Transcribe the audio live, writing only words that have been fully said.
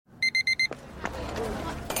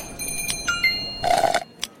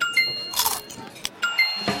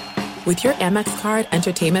With your Amex card,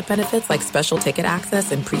 entertainment benefits like special ticket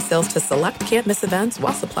access and pre-sales to select can't-miss events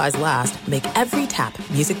while supplies last make every tap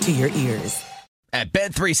music to your ears. At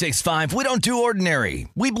Bet365, we don't do ordinary.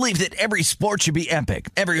 We believe that every sport should be epic.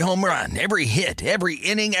 Every home run, every hit, every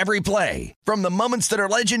inning, every play. From the moments that are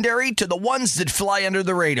legendary to the ones that fly under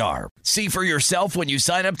the radar. See for yourself when you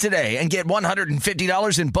sign up today and get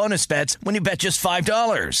 $150 in bonus bets when you bet just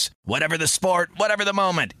 $5. Whatever the sport, whatever the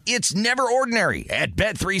moment, it's never ordinary at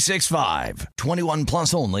Bet365. 21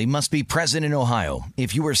 plus only. Must be present in Ohio.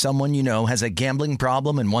 If you or someone you know has a gambling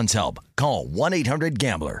problem and wants help, call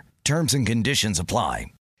 1-800-GAMBLER. Terms and conditions apply.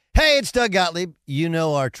 Hey, it's Doug Gottlieb. You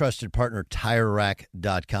know our trusted partner,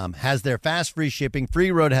 TireRack.com, has their fast, free shipping,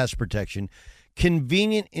 free road hazard protection,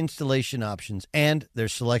 convenient installation options, and their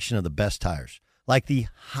selection of the best tires, like the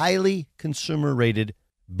highly consumer-rated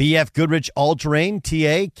BF Goodrich All-Terrain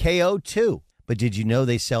TA KO2. But did you know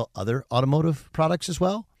they sell other automotive products as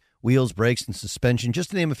well? Wheels, brakes, and suspension,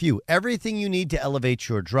 just to name a few. Everything you need to elevate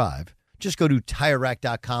your drive. Just go to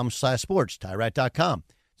TireRack.com/sports, TireRack.com.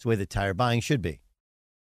 It's the way that tire buying should be.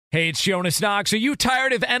 Hey, it's Jonas Knox. Are you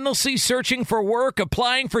tired of endlessly searching for work,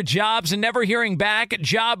 applying for jobs, and never hearing back?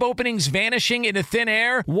 Job openings vanishing into thin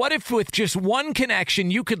air? What if with just one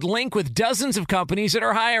connection, you could link with dozens of companies that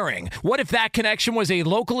are hiring? What if that connection was a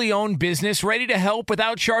locally owned business ready to help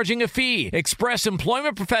without charging a fee? Express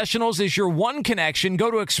Employment Professionals is your one connection.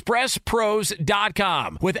 Go to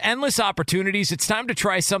expresspros.com. With endless opportunities, it's time to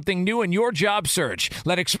try something new in your job search.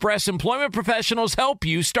 Let Express Employment Professionals help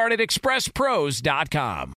you. Start at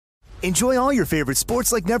expresspros.com. Enjoy all your favorite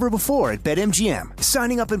sports like never before at BetMGM.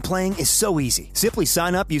 Signing up and playing is so easy. Simply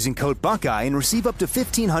sign up using code Buckeye and receive up to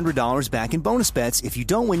 $1,500 back in bonus bets if you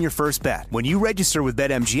don't win your first bet. When you register with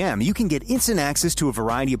BetMGM, you can get instant access to a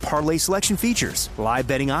variety of parlay selection features, live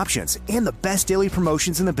betting options, and the best daily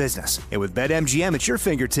promotions in the business. And with BetMGM at your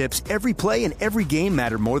fingertips, every play and every game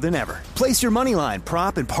matter more than ever. Place your moneyline,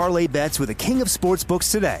 prop, and parlay bets with the king of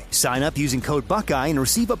sportsbooks today. Sign up using code Buckeye and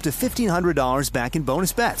receive up to $1,500 back in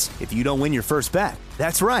bonus bets if you don't win your first bet.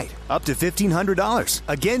 That's right, up to $1,500.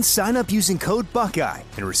 Again, sign up using code Buckeye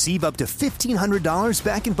and receive up to $1,500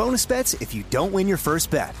 back in bonus bets if you don't win your first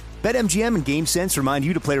bet. BetMGM and GameSense remind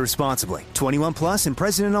you to play responsibly. 21 plus and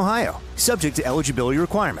present in Ohio. Subject to eligibility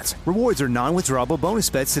requirements. Rewards are non-withdrawable bonus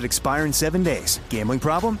bets that expire in 7 days. Gambling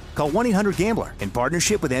problem? Call 1-800-GAMBLER in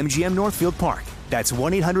partnership with MGM Northfield Park. That's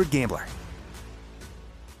 1-800-GAMBLER.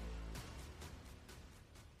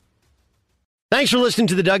 Thanks for listening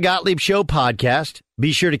to the Doug Gottlieb Show podcast.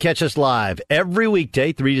 Be sure to catch us live every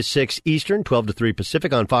weekday, 3 to 6 Eastern, 12 to 3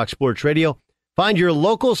 Pacific on Fox Sports Radio. Find your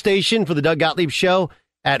local station for the Doug Gottlieb Show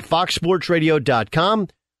at foxsportsradio.com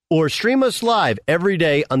or stream us live every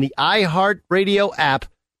day on the iHeartRadio app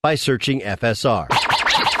by searching FSR. Now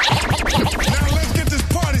let's get this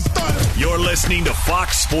party started. You're listening to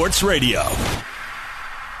Fox Sports Radio.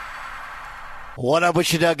 What up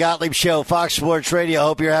with your Doug Gottlieb Show, Fox Sports Radio.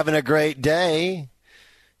 Hope you're having a great day.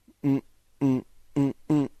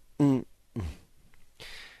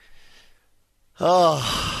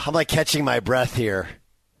 Oh, I'm like catching my breath here.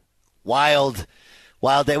 Wild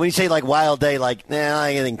day. When you say like wild day, like, nah,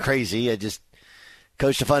 anything crazy. I just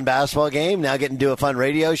coached a fun basketball game, now getting to do a fun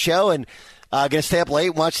radio show, and going to stay up late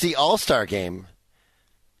and watch the All-Star game.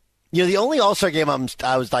 You know, the only All-Star game I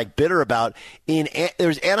was like bitter about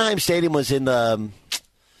there's Anaheim Stadium was in the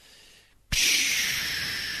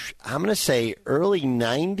I'm going to say early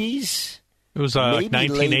 90s. It was like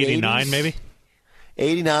 1989 maybe.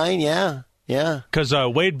 89, yeah. Because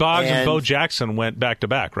Wade Boggs and Bo Jackson went back to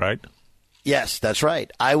back, right? Yes, that's right.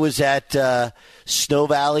 I was at Snow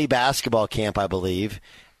Valley basketball camp, I believe.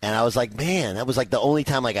 And I was like, man, that was like the only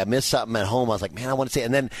time like I missed something at home. I was like, man, I want to see it.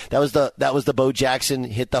 And then that was the Bo Jackson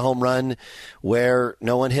hit the home run where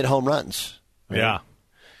no one hit home runs. Right? Yeah.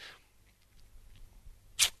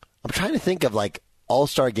 I'm trying to think of like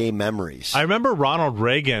All-Star game memories. I remember Ronald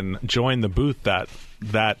Reagan joined the booth that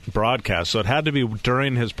broadcast, so it had to be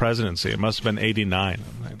during his presidency. It must have been 89.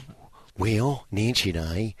 Well, Nancy and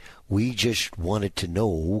I, we just wanted to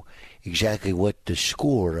know exactly what the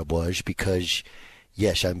score was because –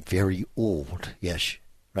 yes, I'm very old. Yes,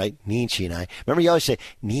 right? Nancy and I. Remember, you always say,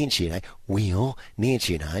 Nancy and I. Well,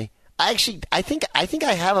 Nancy and I. I think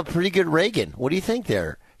I have a pretty good Reagan. What do you think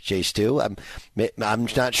there, Jay Stu? I'm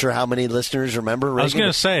not sure how many listeners remember Reagan. I was going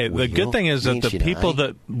to say, the good thing is that the people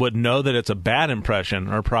that would know that it's a bad impression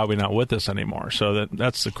are probably not with us anymore. So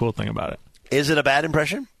that's the cool thing about it. Is it a bad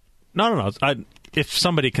impression? No. If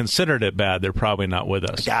somebody considered it bad, they're probably not with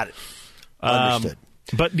us. Got it. Understood.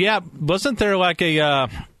 But, yeah, wasn't there like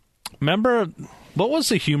remember, what was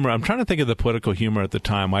the humor? I'm trying to think of the political humor at the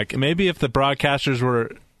time. Like maybe if the broadcasters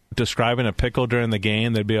were describing a pickle during the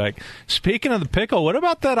game, they'd be like, "Speaking of the pickle, what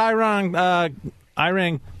about that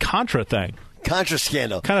Iran-Contra thing? Contra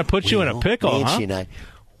scandal kind of puts you in a pickle, Nancy huh?"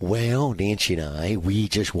 Nancy and I, we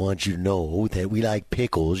just want you to know that we like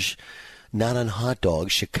pickles, not on hot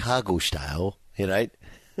dogs, Chicago style. Right?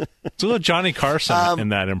 It's a little Johnny Carson in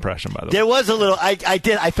that impression, by the way. There was a little. I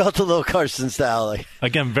felt a little Carson style. Like,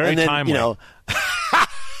 again, very timely.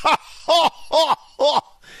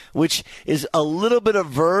 Which is a little bit of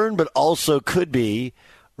Vern, but also could be,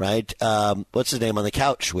 right? What's his name on the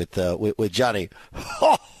couch with Johnny?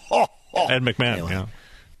 Ed McMahon. Anyway. Yeah.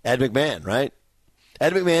 Ed McMahon, right?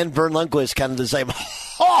 Ed McMahon, Vern Lundquist, kind of the same.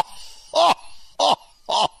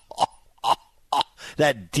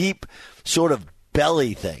 That deep sort of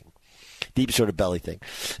belly thing. Deep sort of belly thing.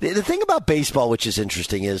 The thing about baseball, which is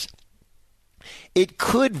interesting, is it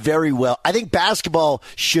could very well. I think basketball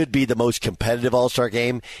should be the most competitive All-Star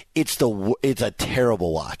game. It's a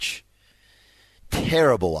terrible watch.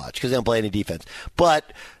 Terrible watch because they don't play any defense.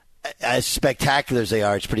 But as spectacular as they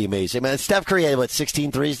are, it's pretty amazing. I mean, Steph Curry had,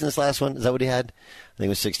 16 threes in this last one? Is that what he had? I think it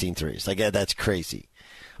was 16 threes. Like, that's crazy.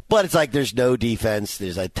 But it's like there's no defense.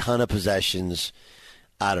 There's a ton of possessions.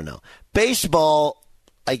 I don't know. Baseball,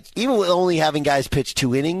 like, even with only having guys pitch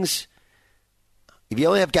 2 innings, if you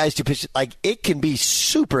only have guys to pitch, like, it can be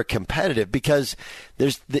super competitive because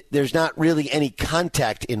there's not really any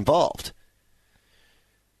contact involved.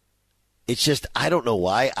 It's just, I don't know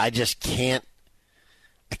why. I just can't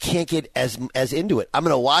get as into it. I'm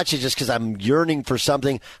going to watch it just because I'm yearning for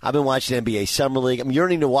something. I've been watching NBA Summer League. I'm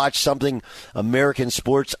yearning to watch something American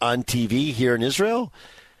sports on TV here in Israel.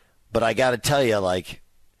 But I got to tell you, like,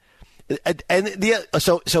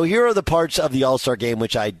 so here are the parts of the All-Star game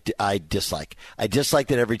which I dislike. I dislike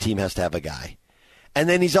that every team has to have a guy. And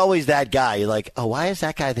then he's always that guy. You're like, oh, why is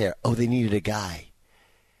that guy there? Oh, they needed a guy.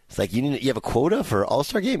 It's like, you have a quota for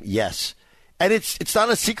All-Star game? Yes. And it's not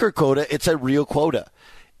a secret quota. It's a real quota.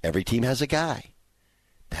 Every team has a guy.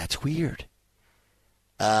 That's weird.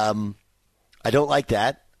 I don't like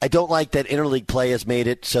that. I don't like that interleague play has made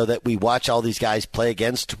it so that we watch all these guys play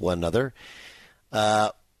against one another.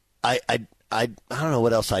 I don't know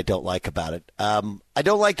what else I don't like about it. I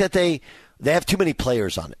don't like that they have too many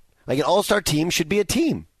players on it. Like, an all-star team should be a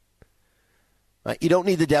team. Right? You don't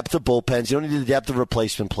need the depth of bullpens. You don't need the depth of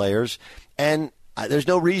replacement players. And there's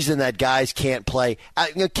no reason that guys can't play.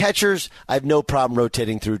 Catchers, I have no problem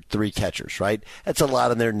rotating through 3 catchers, right? That's a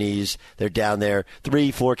lot on their knees. They're down there.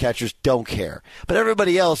 3, 4 catchers, don't care. But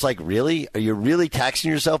everybody else, like, really? Are you really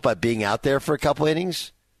taxing yourself by being out there for a couple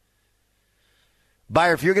innings?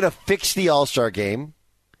 Buyer, if you're going to fix the All-Star game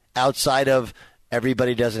outside of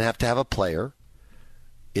everybody doesn't have to have a player,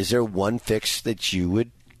 is there one fix that you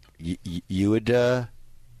would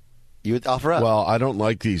offer up? Well, I don't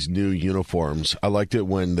like these new uniforms. I liked it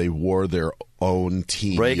when they wore their own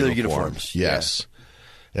team regular uniforms. Yes.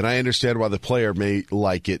 Yeah. And I understand why the player may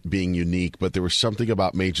like it being unique, but there was something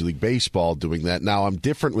about Major League Baseball doing that. Now, I'm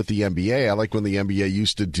different with the NBA. I like when the NBA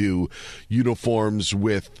used to do uniforms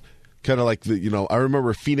with kind of like I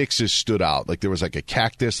remember Phoenix's stood out. Like, there was like a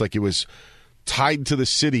cactus, like it was tied to the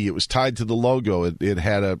city. It was tied to the logo. It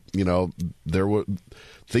had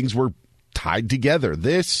things were tied together.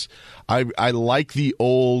 This, I like the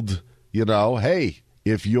old, hey,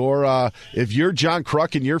 if you're John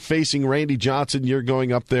Kruk and you're facing Randy Johnson, you're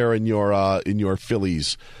going up there in your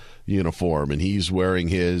Phillies uniform, and he's wearing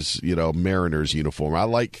his Mariners uniform. I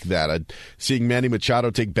like that. Seeing Manny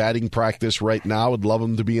Machado take batting practice right now, I'd love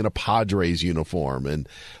him to be in a Padres uniform, and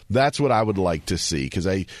that's what I would like to see, because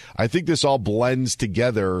I think this all blends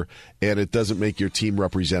together and it doesn't make your team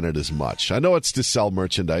represented as much. I know it's to sell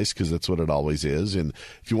merchandise, because that's what it always is, and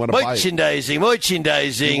if you want to merchandising, you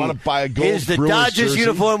want to buy a gold here's the Brewers Dodgers jersey.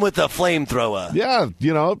 Uniform with a flamethrower.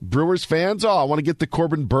 Yeah, Brewers fans, I want to get the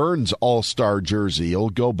Corbin Burns All-Star jersey. You'll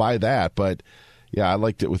go buy that, but yeah, I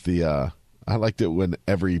liked it with the I liked it when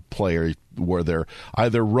every player wore their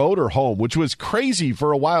either road or home, which was crazy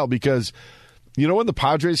for a while, because when the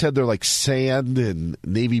Padres had their like sand and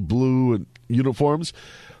navy blue and uniforms,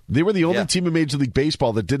 they were the only team in Major League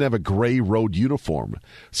Baseball that didn't have a gray road uniform.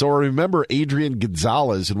 So I remember Adrian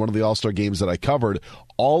Gonzalez in one of the All-Star games that I covered.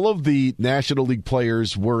 All of the National League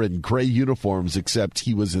players were in gray uniforms except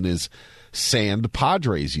he was in his sand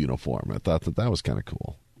Padres uniform. I thought that was kind of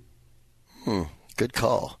cool. Good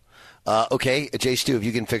call. Okay, Jay Stu, if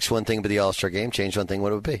you can fix one thing about the All-Star game, change one thing,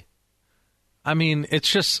 what would it be? I mean, it's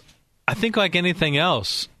just, I think like anything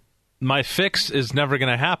else, my fix is never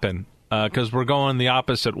going to happen because we're going the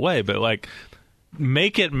opposite way. But like,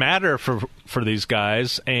 make it matter for these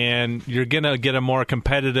guys, and you're going to get a more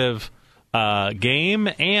competitive game,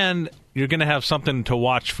 and you're going to have something to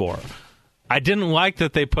watch for. I didn't like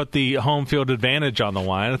that they put the home field advantage on the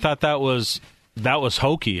line. I thought that was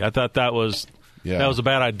hokey. I thought that was a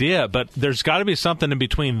bad idea. But there's got to be something in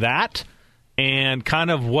between that and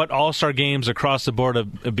kind of what all-star games across the board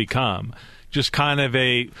have become. Just kind of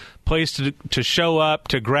a place to show up,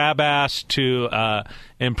 to grab ass, to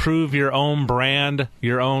improve your own brand,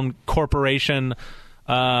 your own corporation.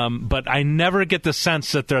 But I never get the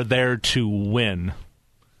sense that they're there to win.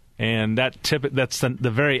 And that's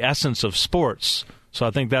the very essence of sports. So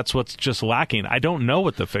I think that's what's just lacking. I don't know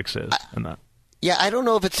what the fix is in that. Yeah, I don't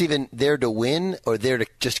know if it's even there to win or there to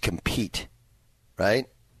just compete, right?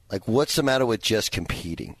 Like, what's the matter with just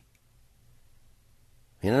competing?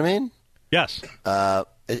 You know what I mean? Yes.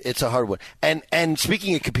 It's a hard one. And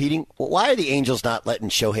speaking of competing, why are the Angels not letting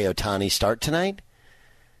Shohei Ohtani start tonight?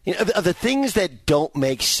 You know, of the things that don't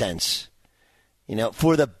make sense, you know,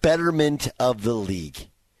 for the betterment of the league.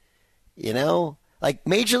 You know, like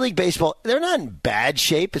Major League Baseball, they're not in bad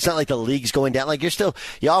shape. It's not like the league's going down. Like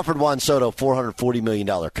you offered Juan Soto a $440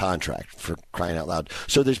 million contract, for crying out loud.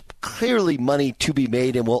 So there's clearly money to be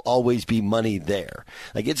made and will always be money there.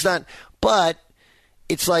 Like it's not, but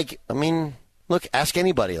it's like, I mean, look, ask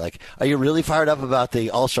anybody. Like, are you really fired up about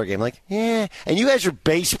the All-Star game? Like, yeah. And you guys are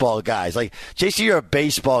baseball guys. Like, JC, you're a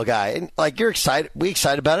baseball guy. And like, you're excited. We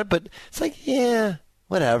excited about it, but it's like, yeah,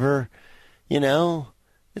 whatever. You know?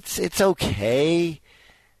 It's okay.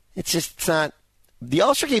 It's not. The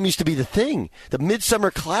All-Star game used to be the thing. The Midsummer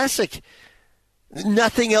Classic.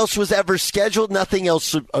 Nothing else was ever scheduled. Nothing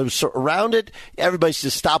else around it. Everybody's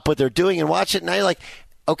just stop what they're doing and watch it. And now you're like,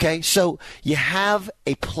 okay, so you have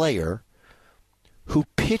a player who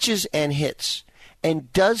pitches and hits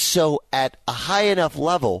and does so at a high enough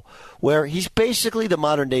level where he's basically the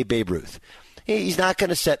modern-day Babe Ruth. He's not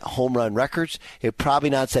going to set home run records. He'll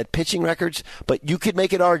probably not set pitching records, but you could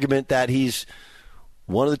make an argument that he's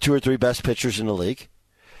one of the 2 or 3 best pitchers in the league.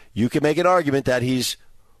 You could make an argument that he's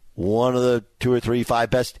one of the 2 or 3, 5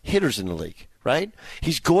 best hitters in the league, right?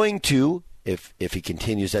 He's going to, if he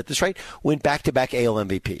continues at this rate, win back-to-back AL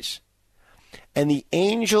MVPs. And the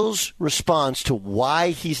Angels' response to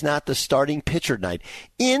why he's not the starting pitcher tonight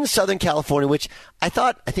in Southern California, which I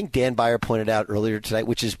think Dan Beyer pointed out earlier tonight,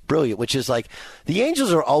 which is brilliant, which is like the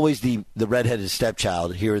Angels are always the redheaded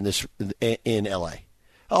stepchild here in LA.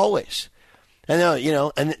 Always. And, you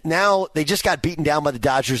know, and now they just got beaten down by the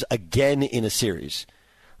Dodgers again in a series.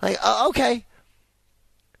 Like, okay.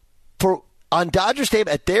 On Dodger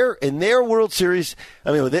Stadium, in their World Series,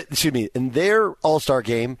 in their All-Star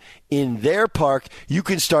game, in their park, you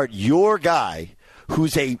can start your guy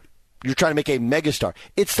you're trying to make a megastar.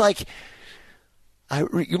 It's like,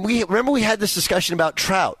 we had this discussion about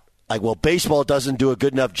Trout. Like, well, baseball doesn't do a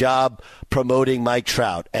good enough job promoting Mike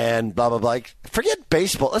Trout and blah, blah, blah. Like, forget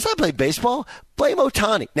baseball. Let's not blame baseball. Blame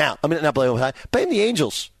Ohtani. Now, not blame Ohtani. Blame the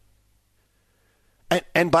Angels.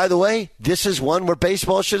 And by the way, this is one where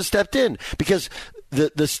baseball should have stepped in because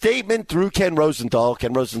the statement through Ken Rosenthal,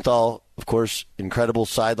 of course, incredible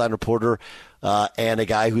sideline reporter and a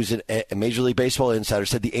guy who's a Major League Baseball insider,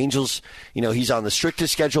 said the Angels, you know, he's on the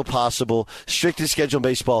strictest schedule possible, strictest schedule in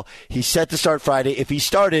baseball. He's set to start Friday. If he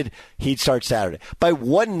started, he'd start Saturday. By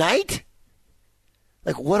one night?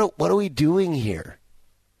 Like, what are we doing here?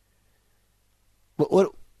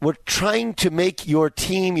 What we're trying to make your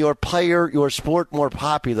team, your player, your sport more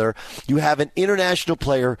popular. You have an international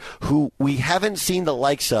player who we haven't seen the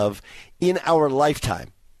likes of in our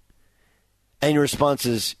lifetime. And your response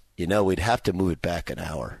is, you know, we'd have to move it back an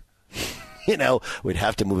hour. You know, we'd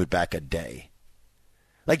have to move it back a day.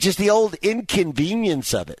 Like just the old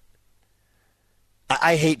inconvenience of it.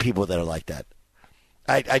 I hate people that are like that.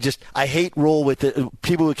 I hate roll with it.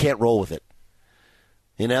 People who can't roll with it.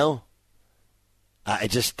 You know? I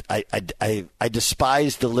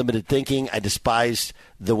despise the limited thinking. I despise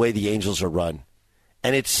the way the Angels are run.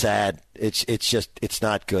 And it's sad. It's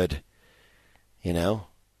not good. You know?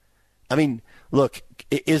 I mean, look,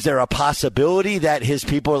 is there a possibility that his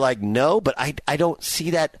people are like, no, but I don't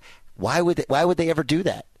see that. Why would they ever do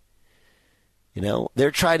that? You know,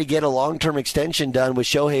 they're trying to get a long-term extension done with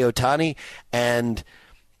Shohei Ohtani and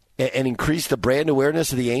increase the brand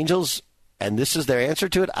awareness of the Angels. And this is their answer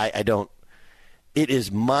to it. I don't. It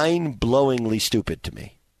is mind-blowingly stupid to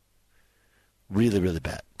me. Really, really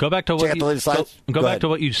bad. Go back to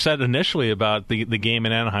what you said initially about the game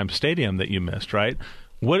in Anaheim Stadium that you missed, right?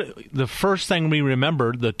 What the first thing we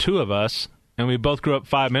remembered, the two of us, and we both grew up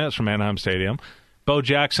 5 minutes from Anaheim Stadium, Bo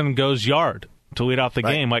Jackson goes yard to lead off the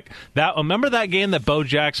game. Like that. Remember that game that Bo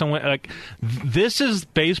Jackson went? Like this is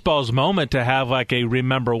baseball's moment to have like a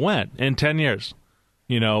remember when in 10 years.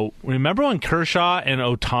 Remember when Kershaw and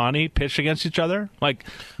Ohtani pitched against each other? Like,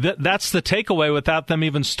 that's the takeaway without them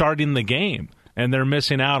even starting the game. And they're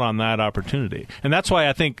missing out on that opportunity. And that's why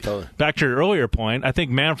I think, back to your earlier point, I think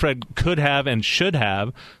Manfred could have and should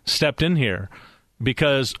have stepped in here.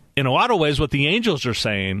 Because in a lot of ways, what the Angels are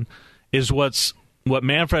saying is what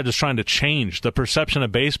Manfred is trying to change, the perception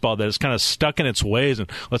of baseball that is kind of stuck in its ways, and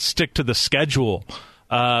let's stick to the schedule.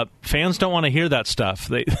 Fans don't want to hear that stuff.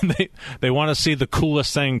 They want to see the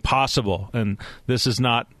coolest thing possible, and this is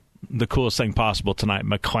not the coolest thing possible tonight.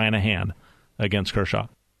 McClanahan against Kershaw.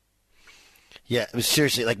 Yeah,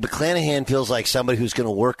 seriously, like McClanahan feels like somebody who's going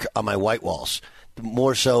to work on my white walls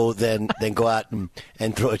more so than go out and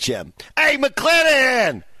throw a gem. Hey,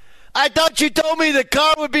 McClanahan! I thought you told me the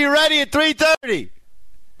car would be ready at 3:30.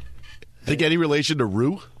 Think any relation to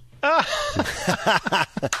Rue?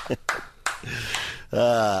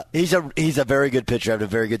 He's a very good pitcher. Had a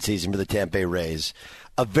very good season for the Tampa Bay Rays.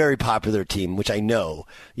 A very popular team, which I know,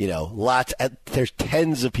 there's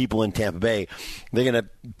tens of people in Tampa Bay. They're going to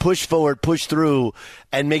push forward, push through,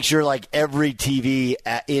 and make sure like every TV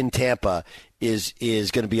in Tampa is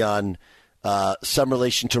going to be on some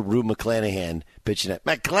relation to Rue McClanahan pitching it.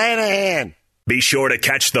 McClanahan! Be sure to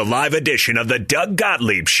catch the live edition of the Doug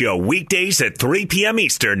Gottlieb Show weekdays at 3 p.m.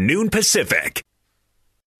 Eastern, noon Pacific.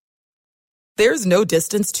 There's no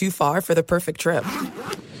distance too far for the perfect trip.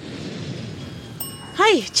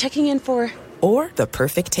 Hi, checking in for... Or the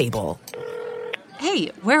perfect table. Hey,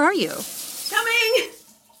 where are you? Coming!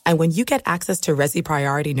 And when you get access to Resi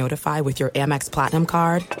Priority Notify with your Amex Platinum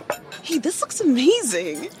card... Hey, this looks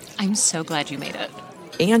amazing. I'm so glad you made it.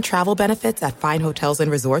 And travel benefits at fine hotels and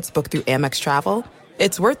resorts booked through Amex Travel,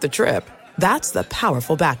 it's worth the trip. That's the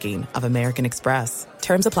powerful backing of American Express.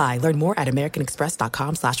 Terms apply. Learn more at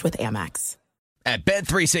americanexpress.com/withAmex. At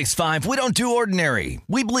Bet365, we don't do ordinary.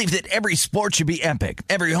 We believe that every sport should be epic.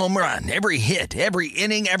 Every home run, every hit, every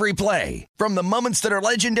inning, every play. From the moments that are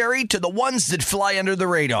legendary to the ones that fly under the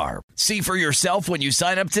radar. See for yourself when you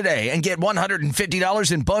sign up today and get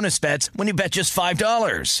 $150 in bonus bets when you bet just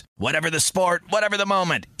 $5. Whatever the sport, whatever the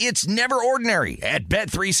moment, it's never ordinary at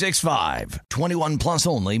Bet365. 21 plus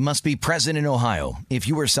only. Must be present in Ohio. If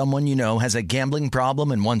you or someone you know has a gambling problem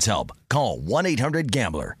and wants help, call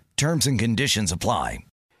 1-800-GAMBLER. Terms and conditions apply.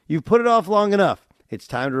 You've put it off long enough. It's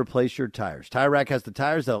time to replace your tires. Tire Rack has the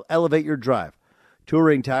tires that'll elevate your drive.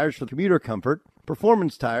 Touring tires for commuter comfort,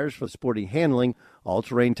 performance tires for sporty handling,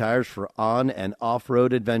 all-terrain tires for on- and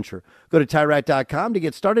off-road adventure. Go to TireRack.com to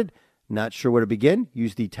get started. Not sure where to begin?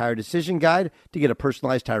 Use the Tire Decision Guide to get a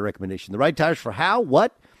personalized tire recommendation. The right tires for how,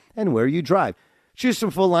 what, and where you drive. Choose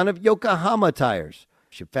from full line of Yokohama tires.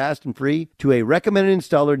 Ship fast and free to a recommended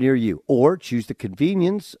installer near you, or choose the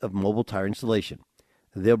convenience of mobile tire installation.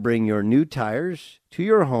 They'll bring your new tires to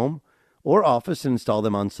your home or office and install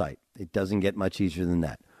them on site. It doesn't get much easier than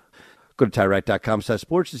that. Go to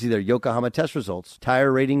TireRack.com/sports to see their Yokohama test results,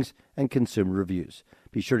 tire ratings, and consumer reviews.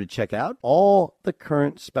 Be sure to check out all the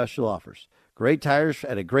current special offers. Great tires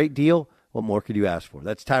at a great deal. What more could you ask for?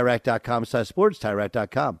 That's TireRack.com/sports,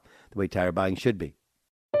 TireRack.com, the way tire buying should be.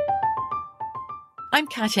 I'm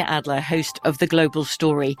Katya Adler, host of The Global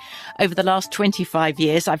Story. Over the last 25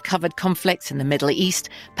 years, I've covered conflicts in the Middle East,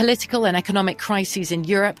 political and economic crises in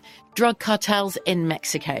Europe, drug cartels in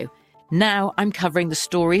Mexico. Now I'm covering the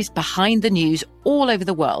stories behind the news all over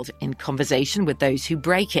the world in conversation with those who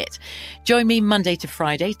break it. Join me Monday to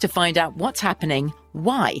Friday to find out what's happening,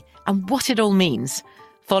 why, and what it all means.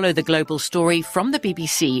 Follow The Global Story from the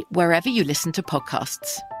BBC wherever you listen to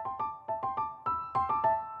podcasts.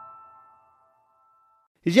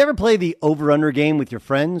 Did you ever play the over-under game with your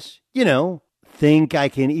friends? You know, think I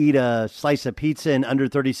can eat a slice of pizza in under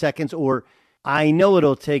 30 seconds, or I know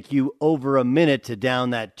it'll take you over a minute to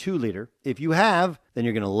down that 2-liter. If you have, then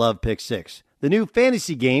you're going to love Pick 6, the new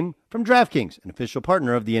fantasy game from DraftKings, an official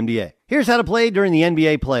partner of the NBA. Here's how to play during the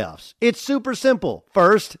NBA playoffs. It's super simple.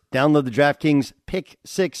 First, download the DraftKings Pick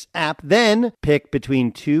 6 app, then pick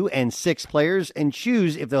between 2 and 6 players and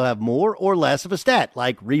choose if they'll have more or less of a stat,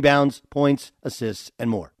 like rebounds, points, assists, and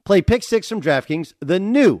more. Play Pick 6 from DraftKings, the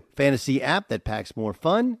new fantasy app that packs more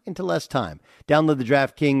fun into less time. Download the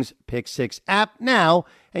DraftKings Pick 6 app now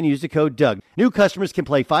and use the code Doug. New customers can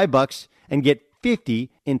play $5 and get 50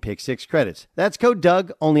 in Pick 6 credits. That's code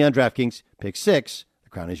Doug, only on DraftKings. Pick 6, the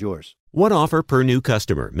crown is yours. One offer per new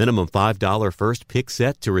customer. Minimum $5 first pick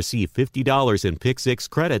set to receive $50 in Pick 6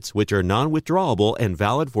 credits, which are non-withdrawable and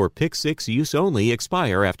valid for Pick 6 use only.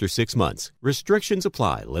 Expire after 6 months. Restrictions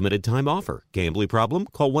apply. Limited time offer. Gambling problem?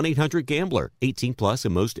 Call 1-800-GAMBLER. 18 plus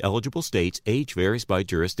in most eligible states. Age varies by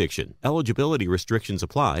jurisdiction. Eligibility restrictions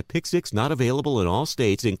apply. Pick 6 not available in all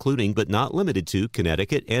states, including but not limited to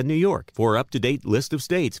Connecticut and New York. For up-to-date list of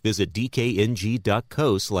states, visit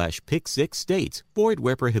dkng.co/pick6states. Void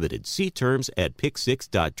where prohibited. See terms at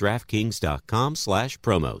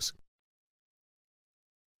pick6.draftkings.com/promos.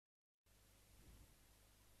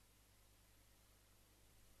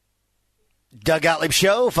 Doug Gottlieb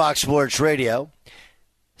Show, Fox Sports Radio.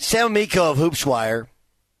 Sam Amico of HoopsWire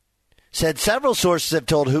said several sources have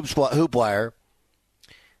told HoopWire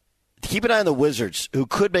to keep an eye on the Wizards, who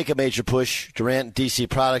could make a major push. Durant, DC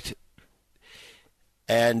product,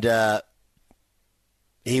 and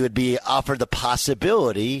he would be offered the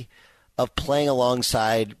possibility of playing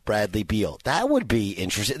alongside Bradley Beal. That would be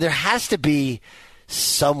interesting. There has to be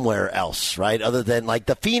somewhere else, right? Other than like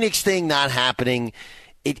the Phoenix thing not happening.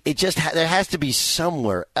 There has to be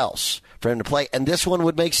somewhere else for him to play. And this one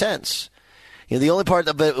would make sense. The only part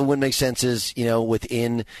of it would make sense is,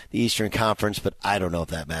 within the Eastern Conference, but I don't know if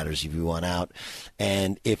that matters if you want out.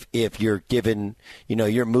 And if you're given,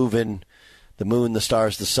 you're moving the moon, the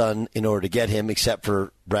stars, the sun in order to get him, except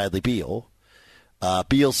for Bradley Beal.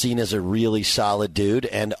 Beal's seen as a really solid dude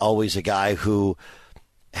and always a guy who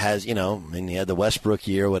has, he had the Westbrook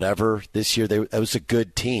year, whatever. This year, it was a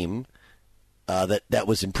good team that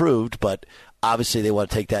was improved, but obviously they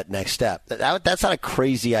want to take that next step. That's not a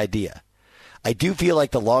crazy idea. I do feel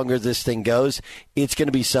like the longer this thing goes, it's going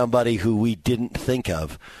to be somebody who we didn't think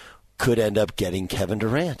of could end up getting Kevin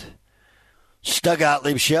Durant. Doug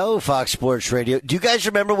Gottlieb Show, Fox Sports Radio. Do you guys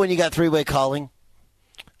remember when you got three-way calling?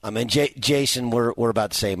 I mean, Jason, we're about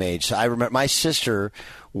the same age. So I remember my sister,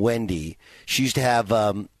 Wendy, she used to have,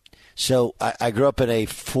 I grew up in a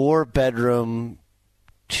 4-bedroom,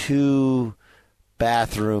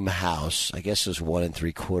 2-bathroom house. I guess it was 1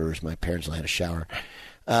 3/4. My parents only had a shower.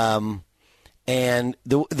 And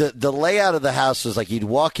the layout of the house was like you'd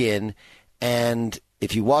walk in, and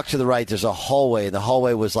if you walk to the right, there's a hallway. And the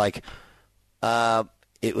hallway was like,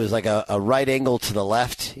 it was like a right angle to the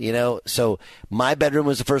left, So my bedroom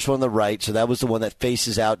was the first one on the right, so that was the one that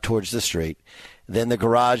faces out towards the street. Then the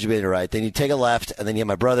garage would be on the right. Then you take a left, and then you have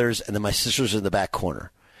my brother's, and then my sister's in the back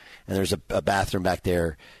corner. And there's a bathroom back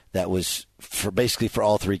there that was basically for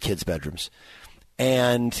all 3 kids' bedrooms.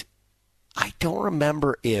 And I don't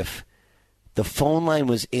remember if the phone line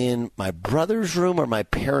was in my brother's room or my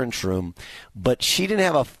parents' room, but she didn't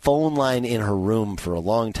have a phone line in her room for a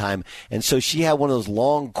long time. And so she had one of those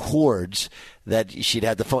long cords that she'd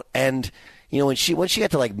had the phone. And, when she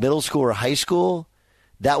got to like middle school or high school,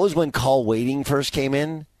 that was when call waiting first came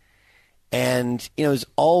in. And, she was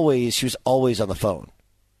always on the phone.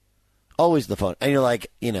 Always on the phone. And you're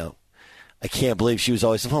like, I can't believe she was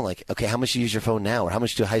always on the phone. Like, okay, how much do you use your phone now? Or how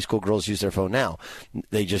much do high school girls use their phone now?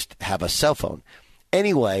 They just have a cell phone.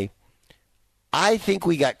 Anyway, I think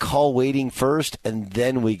we got call waiting first, and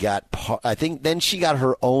then then she got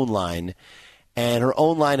her own line, and her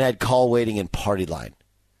own line had call waiting and party line.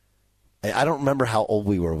 I don't remember how old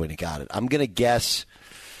we were when we got it. I'm going to guess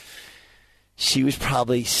she was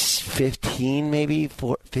probably 15, maybe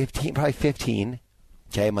 15, probably 15.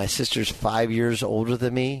 Okay, my sister's 5 years older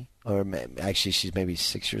than me. Or actually, she's maybe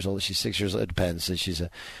 6 years old. She's 6 years old. It depends. So she's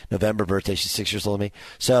a November birthday. She's 6 years older than me.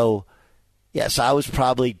 So, so I was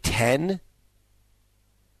probably 10.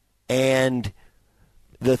 And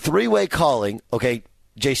the 3-way calling, okay,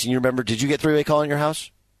 Jason, you remember, did you get 3-way calling in your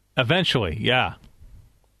house? Eventually, yeah.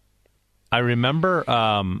 I remember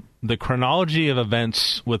the chronology of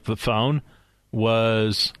events with the phone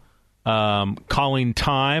was calling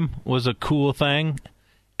time was a cool thing,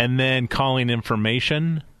 and then calling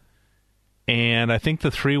information. And I think the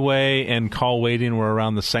 3-way and call waiting were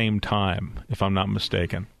around the same time, if I'm not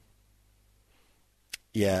mistaken.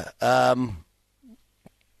 Yeah.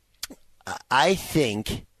 I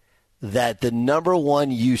think that the number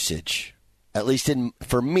one usage, at least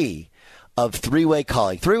for me, of 3-way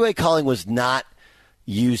calling. 3-way calling was not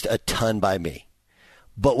used a ton by me.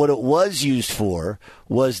 But what it was used for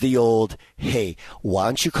was the old, hey, why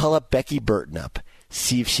don't you call up Becky Burton up,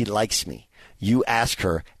 see if she likes me. You ask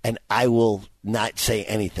her, and I will not say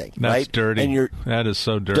anything. That's right? dirty. And that is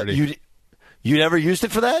so dirty. You never used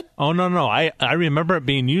it for that? Oh, no. I remember it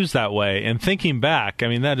being used that way. And thinking back, I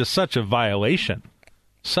mean, that is such a violation.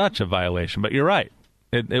 Such a violation. But you're right.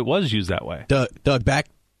 It was used that way. Doug, back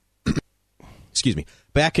excuse me,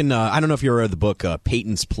 back in, I don't know if you read the book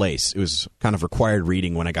Peyton's Place. It was kind of required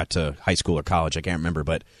reading when I got to high school or college. I can't remember,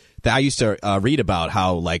 but I used to read about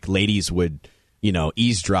how like ladies would,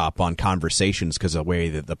 eavesdrop on conversations because of the way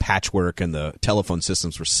that the patchwork and the telephone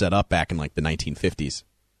systems were set up back in like the 1950s.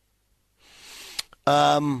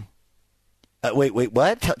 Wait,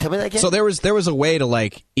 what? Tell me that again. So there was a way to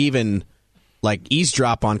like even like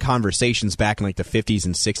eavesdrop on conversations back in like the 50s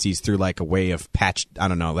and 60s through like a way of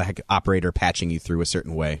like operator patching you through a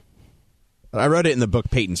certain way. I wrote it in the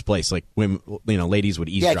book Peyton's Place. Like when ladies would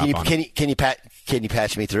eavesdrop on. Can you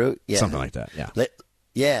patch me through? Yeah, something like that. Yeah.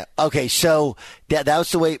 Yeah. Okay. So that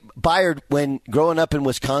was the way. Byard, when growing up in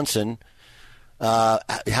Wisconsin,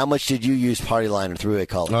 how much did you use Party Line or three-way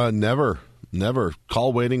caller? Never.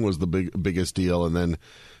 Call waiting was the biggest deal, and then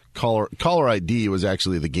caller ID was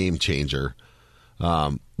actually the game changer.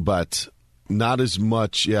 But not as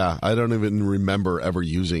much. Yeah, I don't even remember ever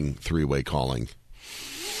using three-way calling.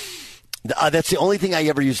 That's the only thing I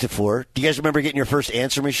ever used it for. Do you guys remember getting your first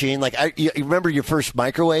answer machine? Like, you remember your first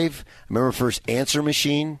microwave? I remember first answer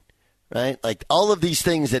machine, right? Like, all of these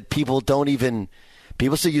things that people still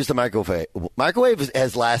use the microwave. Microwave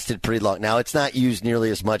has lasted pretty long. Now, it's not used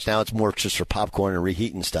nearly as much. Now, it's more just for popcorn and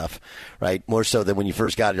reheating stuff, right? More so than when you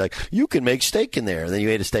first got it. You're like, you can make steak in there. And then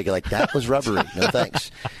you ate a steak, you're like, that was rubbery. No,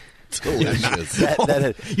 thanks. Delicious.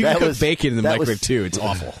 You can put bacon in the microwave, too. It's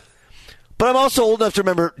awful. But I'm also old enough to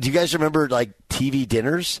remember, do you guys remember, like, TV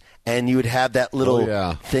dinners? And you would have that little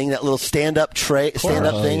thing, that little stand-up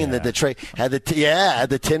thing, and the tray had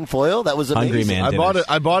the tin foil. That was amazing. Hungry Man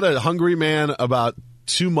I bought a Hungry Man about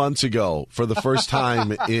 2 months ago for the first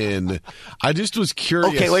time I just was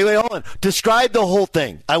curious. Okay, wait, hold on. Describe the whole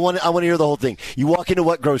thing. I want to hear the whole thing. You walk into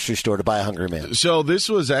what grocery store to buy a Hungry Man? So this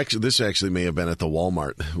actually may have been at the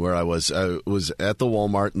Walmart where I was at the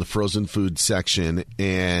Walmart in the frozen food section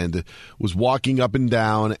and was walking up and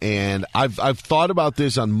down, and I've thought about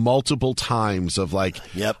this on multiple times of like,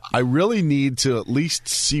 yep, I really need to at least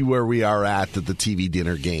see where we are at the TV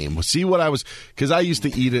dinner game. See what because I used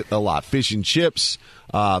to eat it a lot. Fish and chips,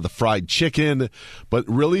 the fried chicken, but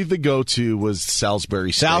really the go-to was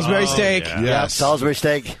Salisbury steak. Salisbury steak. Yeah. Yes. Salisbury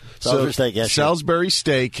steak. Steak, yes. Salisbury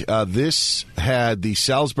steak. This had the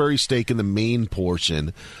Salisbury steak in the main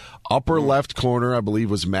portion. Upper left corner, I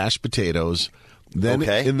believe, was mashed potatoes. Then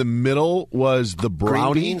in the middle was the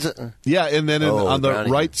brownie. Green beans? Yeah, and then on the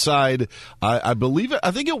right side, I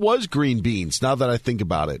think it was green beans, now that I think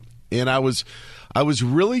about it. And I was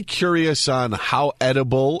really curious on how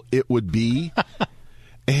edible it would be.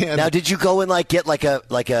 And now, did you go and get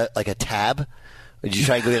a tab? Did you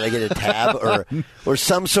try and go get a tab or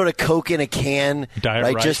some sort of Coke in a can, Diet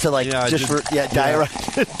Right. Just to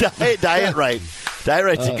Diet Right. Diet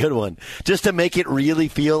Right's a good one, just to make it really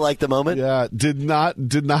feel like the moment. Yeah, did not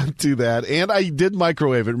do that, and I did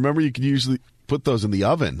microwave it. Remember, you could usually put those in the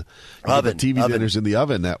oven. TV dinners in the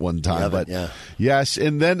oven at one time. Yes,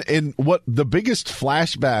 and what the biggest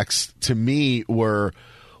flashbacks to me were,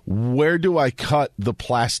 where do I cut the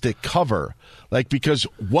plastic cover? Because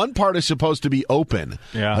one part is supposed to be open.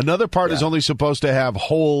 Yeah. Another part is only supposed to have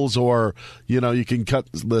holes, or, you can cut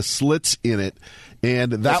the slits in it.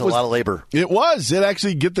 And that's a lot of labor. It was. It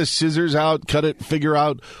actually get the scissors out, cut it, figure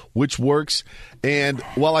out which works. And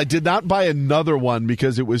while I did not buy another one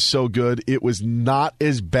because it was so good, it was not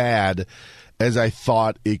as bad as I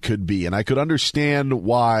thought it could be. And I could understand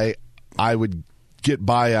why I would get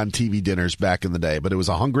by on TV dinners back in the day. But it was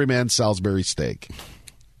a Hungry Man Salisbury steak.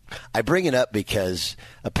 I bring it up because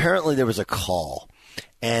apparently there was a call.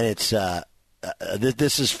 And it's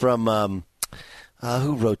this is from...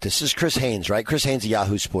 who wrote this? This is Chris Haynes, right? Chris Haynes of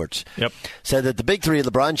Yahoo Sports. Yep. Said that the big three,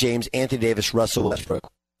 LeBron James, Anthony Davis, Russell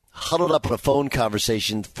Westbrook, huddled up in a phone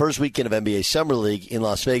conversation first weekend of NBA Summer League in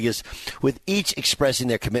Las Vegas, with each expressing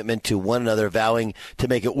their commitment to one another, vowing to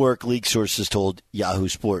make it work, league sources told Yahoo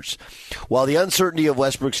Sports. While the uncertainty of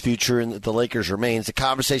Westbrook's future in the Lakers remains, the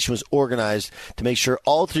conversation was organized to make sure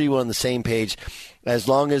all three were on the same page, as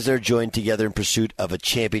long as they're joined together in pursuit of a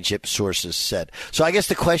championship, sources said. So I guess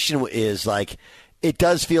the question is, it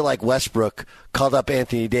does feel like Westbrook called up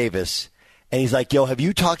Anthony Davis, and he's like, "Yo, have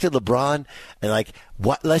you talked to LeBron?" And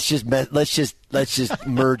what? Let's just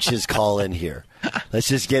merge his call in here. Let's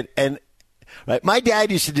just get right. My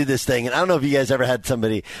dad used to do this thing, and I don't know if you guys ever had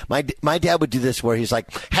somebody. My dad would do this where he's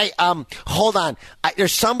like, "Hey, hold on,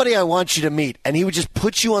 there's somebody I want you to meet," and he would just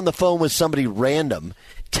put you on the phone with somebody random.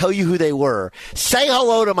 Tell you who they were. Say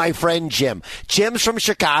hello to my friend Jim. Jim's from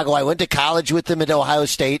Chicago. I went to college with him at Ohio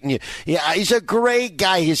State, and he's a great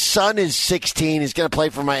guy. His son is 16. He's going to play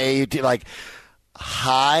for my AUT.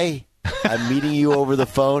 Hi, I'm meeting you over the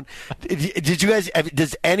phone. Did you guys?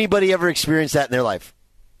 Does anybody ever experience that in their life?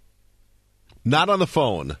 Not on the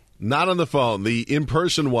phone. Not on the phone. The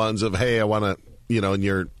in-person ones of, hey, I want to, and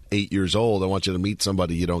you're 8 years old, I want you to meet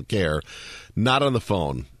somebody you don't care. Not on the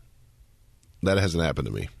phone. That hasn't happened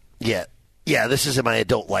to me. Yeah. Yeah, this is in my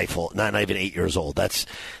adult life. Not even 8 years old. That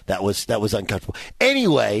was uncomfortable.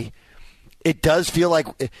 Anyway, it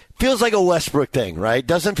feels like a Westbrook thing, right?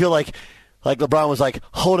 Doesn't feel like LeBron was like,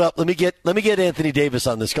 hold up, let me get Anthony Davis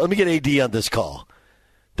on this call. Let me get AD on this call.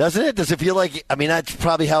 Doesn't it? Does it feel like? I mean, that's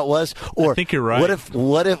probably how it was. Or I think you're right.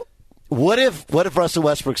 What if Russell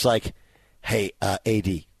Westbrook's like, hey,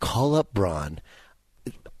 AD, call up Bron.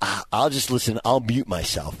 I'll just listen. I'll mute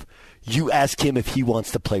myself. You ask him if he wants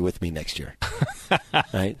to play with me next year,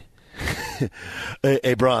 right?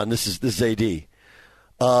 Hey, Bron, this is AD.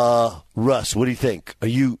 Russ, what do you think?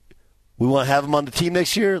 We want to have him on the team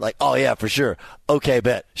next year? Like, oh yeah, for sure. Okay,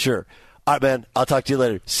 bet, sure. All right, man. I'll talk to you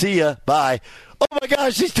later. See ya. Bye. Oh my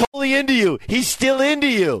gosh, he's totally into you. He's still into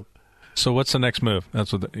you. So what's the next move?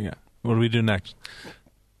 That's what. What do we do next?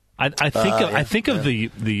 I think of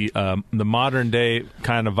the modern day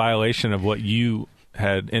kind of violation of what you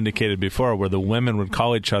had indicated before, where the women would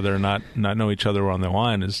call each other and not know each other on the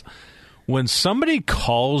line, is when somebody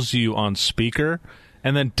calls you on speaker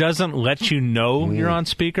and then doesn't let you know you're on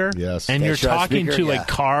speaker, yes, and you're talking to a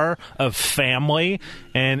car of family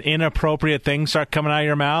and inappropriate things start coming out of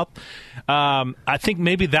your mouth. I think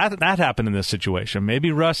maybe that happened in this situation.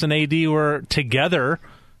 Maybe Russ and AD were together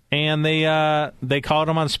and they called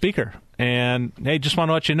him on speaker and, hey, just want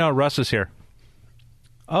to let you know Russ is here.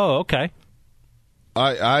 Oh, okay.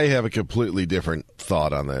 I have a completely different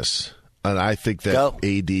thought on this, and I think that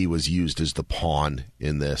AD was used as the pawn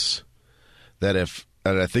in this. And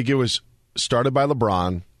I think it was started by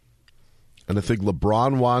LeBron, and I think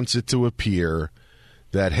LeBron wants it to appear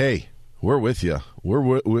that, hey, we're with you.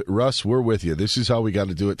 Russ, we're with you. This is how we got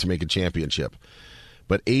to do it to make a championship.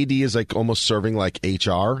 But AD is like almost serving like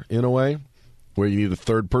HR in a way, where you need a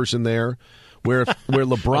third person there, where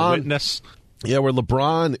LeBron... witness. Yeah, where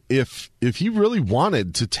LeBron, if he really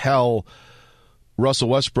wanted to tell Russell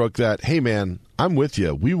Westbrook that, hey, man, I'm with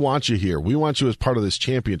you. We want you here. We want you as part of this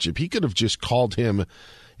championship. He could have just called him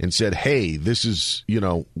and said, hey, this is, he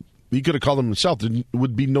could have called him himself. There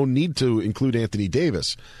would be no need to include Anthony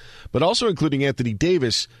Davis. But also including Anthony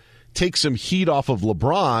Davis takes some heat off of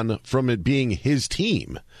LeBron from it being his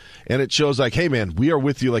team. And it shows like, hey, man, we are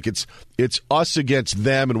with you. Like it's us against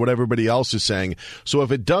them and what everybody else is saying. So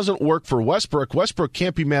if it doesn't work for Westbrook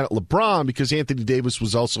can't be mad at LeBron because Anthony Davis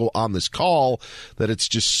was also on this call, that it's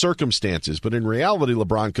just circumstances. But in reality,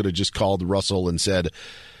 LeBron could have just called Russell and said,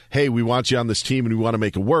 hey, we want you on this team and we want to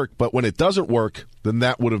make it work. But when it doesn't work, then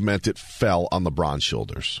that would have meant it fell on LeBron's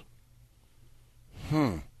shoulders.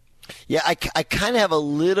 Yeah, I kind of have a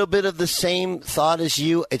little bit of the same thought as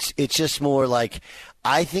you. It's just more like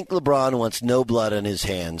I think LeBron wants no blood on his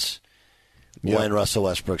hands when Russell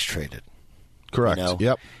Westbrook's traded. Correct.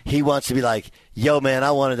 Yep. He wants to be like, yo, man,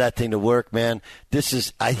 I wanted that thing to work, man.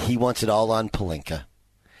 He wants it all on Pelinka.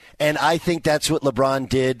 And I think that's what LeBron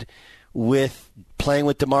did with playing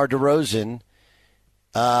with DeMar DeRozan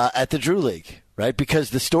at the Drew League. Right, because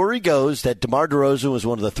the story goes that DeMar DeRozan was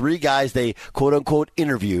one of the 3 guys they quote-unquote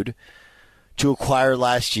interviewed to acquire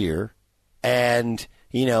last year. And,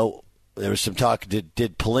 there was some talk, did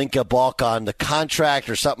Pelinka balk on the contract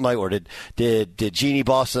or something like, or did Jeannie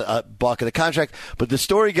balk on the contract? But the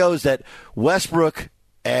story goes that Westbrook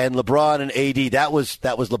and LeBron and AD, that was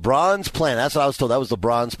LeBron's plan. That's what I was told. That was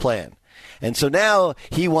LeBron's plan. And so now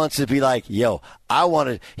he wants to be like, yo,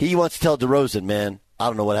 he wants to tell DeRozan, man, I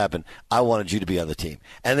don't know what happened. I wanted you to be on the team.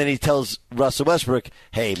 And then he tells Russell Westbrook,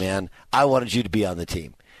 hey, man, I wanted you to be on the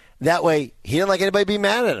team. That way, he didn't like anybody being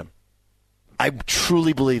mad at him. I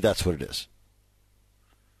truly believe that's what it is.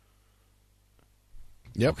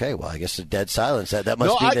 Yep. Okay, well, I guess a dead silence. That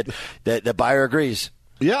must mean that the buyer agrees.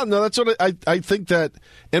 Yeah, no, that's what I think that.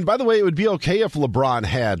 And by the way, it would be okay if LeBron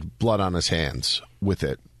had blood on his hands with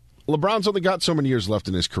it. LeBron's only got so many years left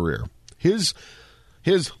in his career. His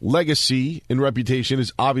legacy and reputation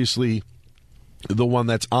is obviously the one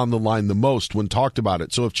that's on the line the most when talked about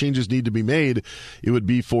it. So if changes need to be made, it would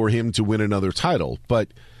be for him to win another title. But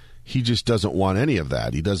he just doesn't want any of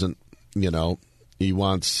that. He doesn't, he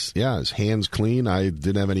wants, his hands clean. I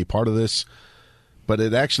didn't have any part of this. But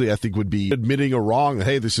it actually, I think, would be admitting a wrong.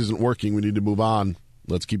 Hey, this isn't working. We need to move on.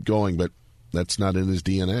 Let's keep going. But that's not in his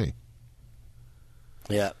DNA.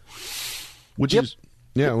 Yeah. Which is...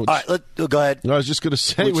 Yeah. All right, go ahead. I was just going to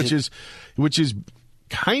say, which is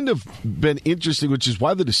kind of been interesting, which is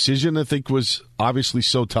why the decision, I think, was obviously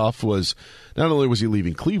so tough, was not only was he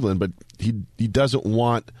leaving Cleveland, but he doesn't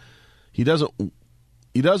want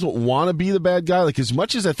to be the bad guy. Like, as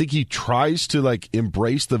much as I think he tries to, like,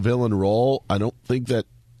 embrace the villain role, I don't think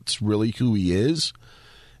that's really who he is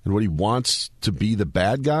and what he wants to be, the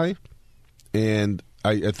bad guy. And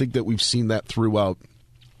I think that we've seen that throughout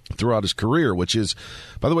his career, which is,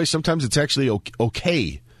 by the way, sometimes it's actually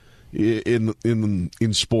okay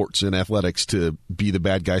in sports and athletics to be the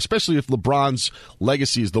bad guy, especially if LeBron's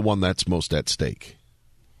legacy is the one that's most at stake.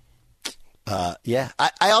 Yeah.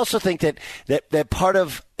 I also think that part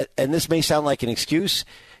of, and this may sound like an excuse,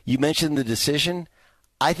 you mentioned the decision.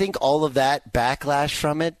 I think all of that backlash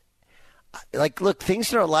from it, like, look,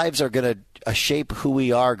 things in our lives are going to shape who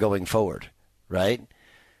we are going forward, right?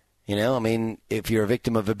 You know, I mean, if you're a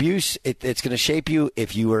victim of abuse, it's going to shape you.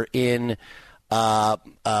 If you were in a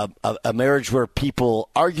marriage where people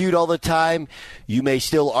argued all the time, you may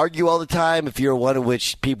still argue all the time. If you're one in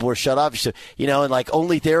which people were shut off, you know, and like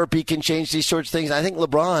only therapy can change these sorts of things. I think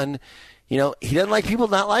LeBron, you know, he doesn't like people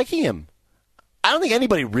not liking him. I don't think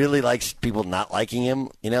anybody really likes people not liking him.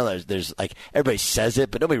 You know, there's like, everybody says it,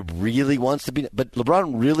 but nobody really wants to be. But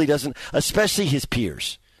LeBron really doesn't, especially his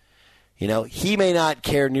peers. You know, he may not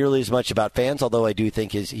care nearly as much about fans, although I do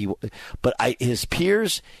think his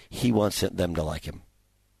peers, he wants them to like him.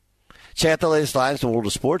 Check out the latest lines in the world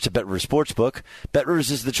of sports at BetRivers Sportsbook.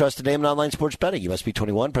 BetRivers is the trusted name in online sports betting. You must be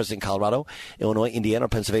 21, present in Colorado, Illinois, Indiana, or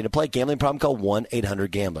Pennsylvania to play. Gambling problem, call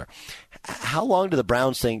 1-800-GAMBLER. How long do the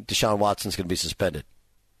Browns think Deshaun Watson's going to be suspended?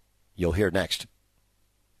 You'll hear next.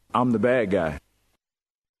 I'm the bad guy.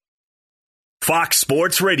 Fox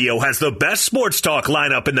Sports Radio has the best sports talk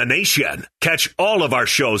lineup in the nation. Catch all of our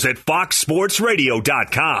shows at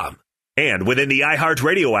foxsportsradio.com. And within the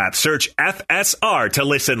iHeartRadio app, search FSR to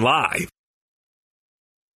listen live.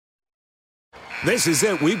 This is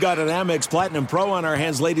it. We've got an Amex Platinum Pro on our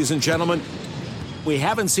hands, ladies and gentlemen. We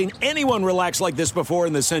haven't seen anyone relax like this before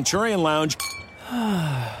in the Centurion Lounge.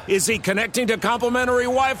 Is he connecting to complimentary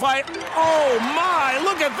Wi-Fi? Oh, my.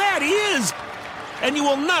 Look at that. He is. And you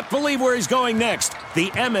will not believe where he's going next.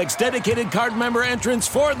 The Amex dedicated card member entrance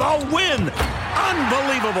for the win.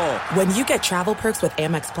 Unbelievable. When you get travel perks with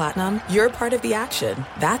Amex Platinum, you're part of the action.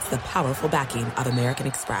 That's the powerful backing of American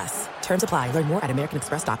Express. Terms apply. Learn more at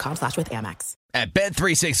americanexpress.com/withAmex. At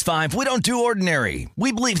Bet365, we don't do ordinary.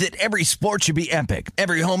 We believe that every sport should be epic.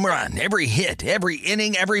 Every home run, every hit, every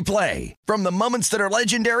inning, every play. From the moments that are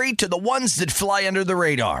legendary to the ones that fly under the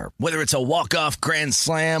radar. Whether it's a walk-off grand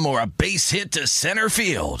slam or a base hit to center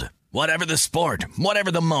field. Whatever the sport,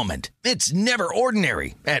 whatever the moment, it's never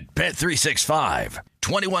ordinary at Bet365.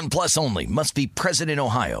 21 plus only. Must be present in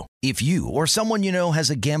Ohio. If you or someone you know has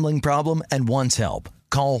a gambling problem and wants help,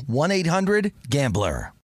 call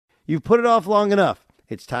 1-800-GAMBLER. You've put it off long enough.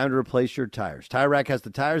 It's time to replace your tires. Tire Rack has the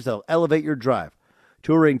tires that'll elevate your drive.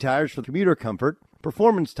 Touring tires for commuter comfort,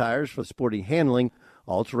 performance tires for sporty handling,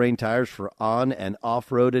 all-terrain tires for on- and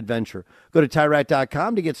off-road adventure. Go to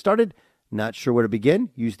TireRack.com to get started. Not sure where to begin?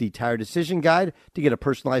 Use the Tire Decision Guide to get a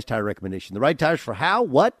personalized tire recommendation. The right tires for how,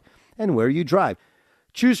 what, and where you drive.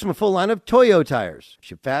 Choose from a full line of Toyo tires.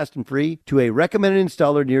 Ship fast and free to a recommended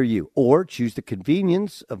installer near you. Or choose the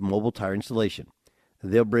convenience of mobile tire installation.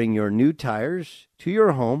 They'll bring your new tires to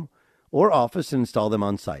your home or office and install them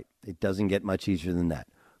on site. It doesn't get much easier than that.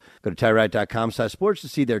 Go to TireRack.com/sports to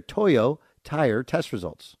see their Toyo tire test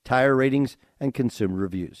results, tire ratings, and consumer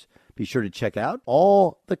reviews. Be sure to check out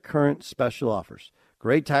all the current special offers.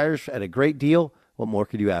 Great tires at a great deal. What more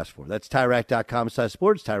could you ask for? That's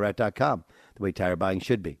TireRack.com/sports, TireRack.com, the way tire buying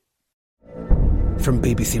should be. From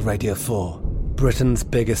BBC Radio 4, Britain's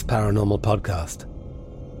biggest paranormal podcast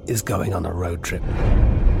is going on a road trip.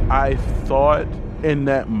 I thought in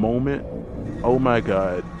that moment, oh my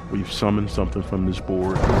God, we've summoned something from this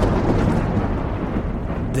board.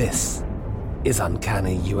 This is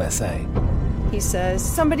Uncanny USA. He says,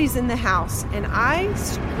 somebody's in the house, and I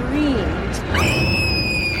screamed.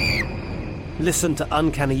 Listen to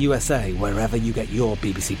Uncanny USA wherever you get your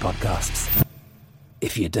BBC podcasts,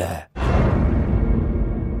 if you dare.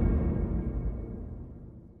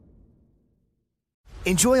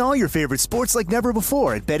 Enjoy all your favorite sports like never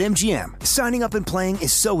before at BetMGM. Signing up and playing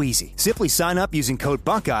is so easy. Simply sign up using code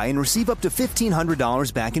Buckeye and receive up to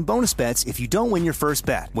 $1,500 back in bonus bets if you don't win your first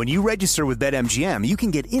bet. When you register with BetMGM, you can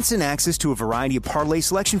get instant access to a variety of parlay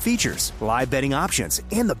selection features, live betting options,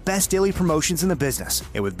 and the best daily promotions in the business.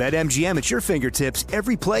 And with BetMGM at your fingertips,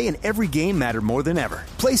 every play and every game matter more than ever.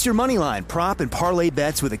 Place your moneyline, prop, and parlay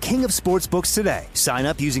bets with the king of sportsbooks today. Sign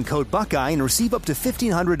up using code Buckeye and receive up to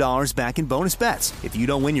 $1,500 back in bonus bets. if you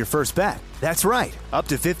don't win your first bet. That's right, up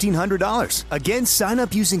to $1,500. Again, sign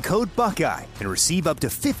up using code Buckeye and receive up to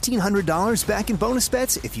 $1,500 back in bonus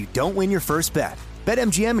bets if you don't win your first bet.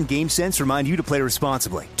 BetMGM and GameSense remind you to play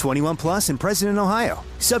responsibly. 21 plus and present in Ohio.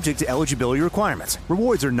 Subject to eligibility requirements.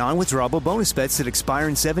 Rewards are non-withdrawable bonus bets that expire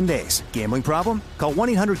in 7 days. Gambling problem? Call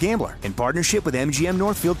 1-800-GAMBLER in partnership with MGM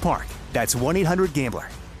Northfield Park. That's 1-800-GAMBLER.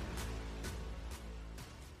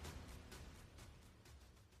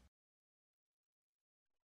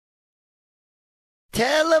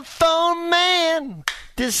 Telephone man,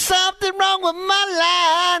 there's something wrong with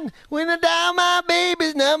my line. When I dial my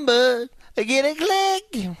baby's number, I get a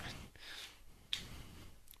click.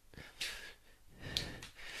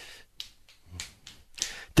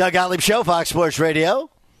 Doug Gottlieb Show, Fox Sports Radio.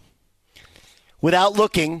 Without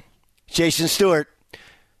looking, Jason Stewart.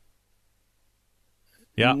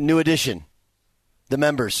 Yeah. New addition. The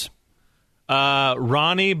members.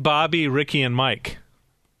 Ronnie, Bobby, Ricky, and Mike.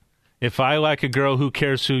 If I like a girl, who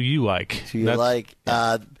cares who you like? Who you like?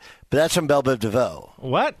 But that's from Belle Biv DeVoe.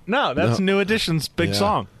 What? No, that's New Edition's big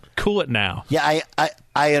song. Cool it now. Yeah,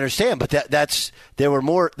 I understand, but that's there were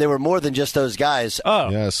more than just those guys. Oh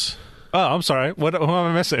yes. Oh, I'm sorry. Who am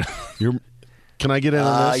I missing? Can I get in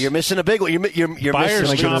on this? You're missing a big one. You're Buyer's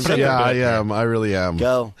missing. chomping. Yeah, I am. I really am.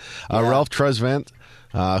 Go. Ralph Tresvant.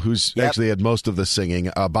 Who's actually had most of the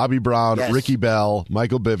singing. Bobby Brown, Ricky Bell,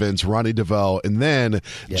 Michael Bivins, Ronnie DeVoe, and then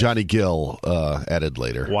Johnny Gill added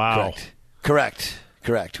later. Wow. Correct.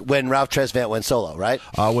 When Ralph Tresvant went solo, right?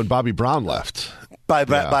 When Bobby Brown left. By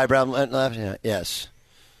Brown left? Yeah. Yes.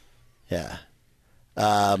 Yeah.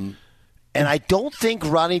 And I don't think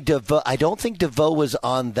DeVoe was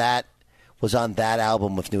on that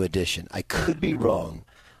album with New Edition. I could be wrong.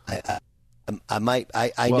 I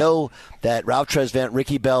know that Ralph Tresvant,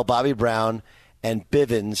 Ricky Bell, Bobby Brown, and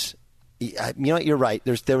Bivins. You know what? You're right.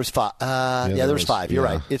 There was five. There was five. You're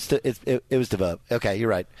right. It was DeVoe. Okay, you're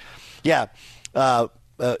right. Yeah.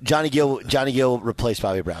 Johnny Gill replaced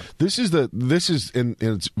Bobby Brown. This is and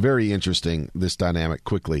it's very interesting, this dynamic.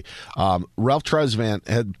 Quickly, Ralph Tresvant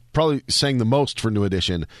had probably sang the most for New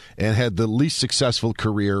Edition and had the least successful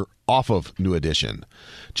career off of New Edition.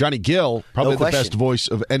 Johnny Gill probably the best voice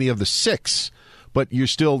of any of the six, but you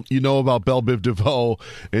know about Belle Biv DeVoe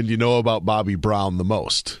and you know about Bobby Brown the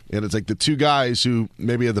most. And it's like the two guys who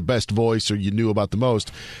maybe had the best voice or you knew about the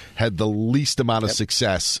most had the least amount of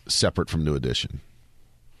success separate from New Edition.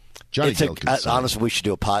 Johnny Gill can sing. Honestly, we should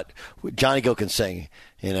do a pot. Johnny Gill can sing,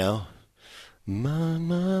 you know. My,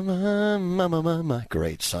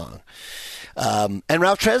 great song. And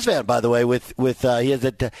Ralph Tresvant, by the way, with he has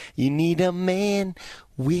that. You need a man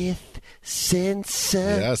with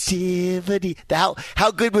sensitivity. Yes.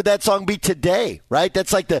 How good would that song be today? Right?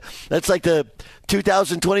 That's like the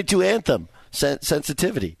 2022 anthem.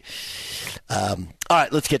 Sensitivity. All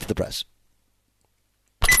right, let's get to the press.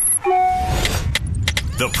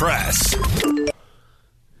 The press.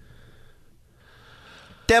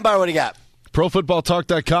 Dan Bauer, what do you got?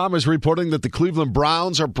 ProFootballTalk.com is reporting that the Cleveland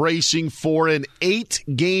Browns are bracing for an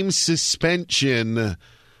 8-game suspension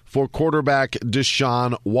for quarterback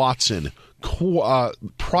Deshaun Watson.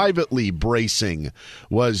 Privately bracing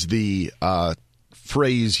was the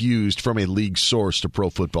phrase used from a league source to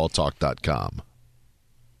ProFootballTalk.com.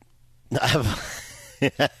 I have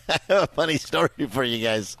a funny story for you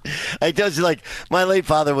guys. I tell you, like, my late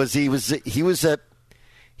father was a character.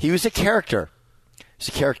 He's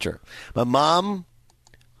a character. My mom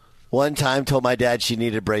one time told my dad she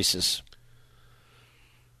needed braces.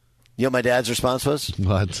 You know what my dad's response was?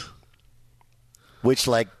 What? Which,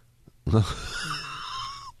 like,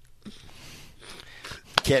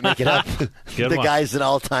 can't make it up. The guy's an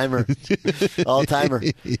all-timer. All-timer.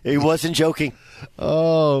 He wasn't joking.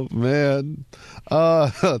 Oh, man.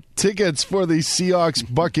 Tickets for the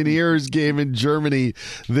Seahawks-Buccaneers game in Germany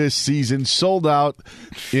this season sold out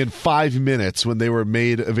in 5 minutes when they were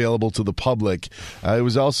made available to the public. It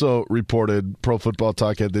was also reported, Pro Football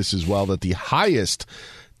Talk had this as well, that the highest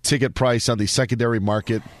ticket price on the secondary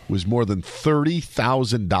market was more than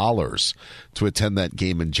 $30,000 to attend that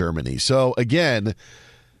game in Germany. So, again,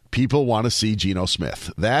 people want to see Geno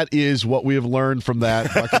Smith. That is what we have learned from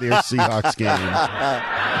that Buccaneers-Seahawks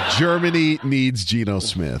game. Germany needs Geno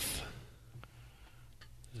Smith.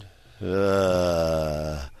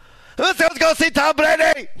 Let's go see Tom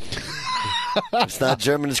Brady. It's not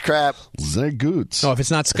German, it's crap. Sehr gut. Oh, if it's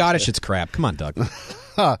not Scottish, it's crap. Come on, Doug.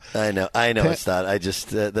 I know it's not. I just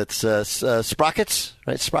that's Sprockets,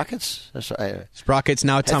 right? Sprockets. That's right. Sprockets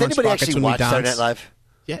now. Tom and Sprockets actually when we watched Saturday dance. Night Live?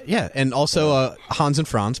 Yeah, and also Hans and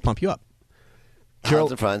Franz pump you up.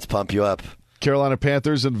 Hans and Franz pump you up. Carolina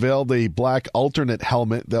Panthers unveiled a black alternate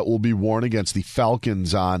helmet that will be worn against the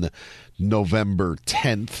Falcons on November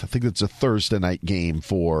 10th. I think it's a Thursday night game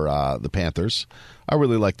for the Panthers. I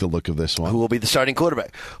really like the look of this one. Who will be the starting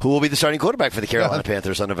quarterback? Who will be the starting quarterback for the Carolina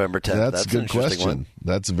Panthers on November 10th? That's a good question. One.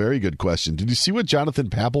 That's a very good question. Did you see what Jonathan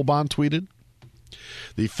Papelbon tweeted?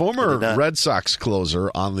 The former Red Sox closer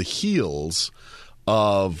on the heels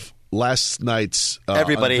of last night's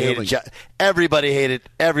everybody hated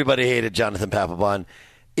Jonathan Papelbon.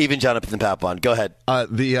 Even Jonathan Papelbon. Go ahead. On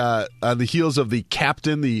the heels of the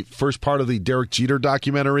Captain, the first part of the Derek Jeter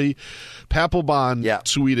documentary, Papelbon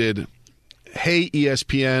tweeted, "Hey,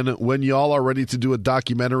 ESPN, when y'all are ready to do a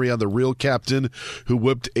documentary on the real Captain who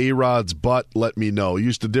whipped A-Rod's butt, let me know."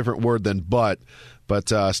 Used a different word than butt,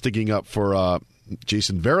 but sticking up for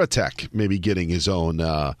Jason Varitek maybe getting his own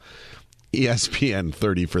ESPN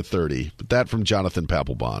 30 for 30. But that from Jonathan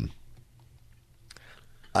Papelbon.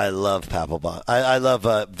 I love Papelbon. I love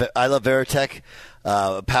Varitek.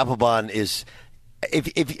 Papelbon is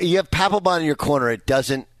if you have Papelbon in your corner, it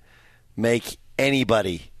doesn't make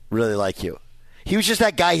anybody really like you. He was just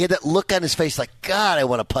that guy. He had that look on his face, like, God, I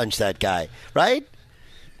want to punch that guy. Right?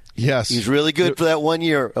 Yes, he's really good for that 1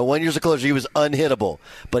 year. 1 year as a closer, he was unhittable.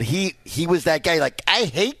 But he was that guy. Like, I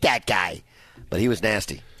hate that guy, but he was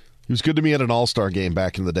nasty. He was good to me at an All-Star game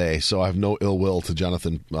back in the day, so I have no ill will to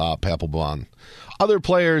Jonathan Papelbon. Other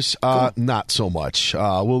players, not so much.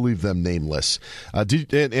 We'll leave them nameless.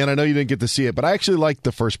 And I know you didn't get to see it, but I actually liked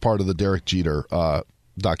the first part of the Derek Jeter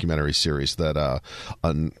documentary series that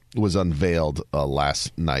was unveiled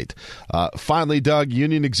last night. Finally, Doug,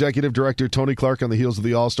 Union Executive Director Tony Clark, on the heels of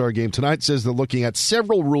the All-Star game tonight, says they're looking at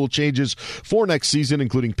several rule changes for next season,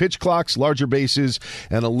 including pitch clocks, larger bases,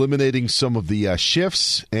 and eliminating some of the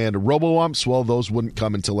shifts. And robo-umps, well, those wouldn't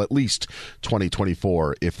come until at least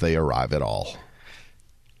 2024 if they arrive at all.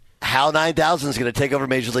 HAL 9000 is going to take over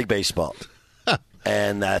Major League Baseball.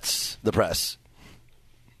 And that's the press.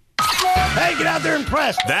 Hey, get out there and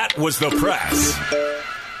press. That was the press.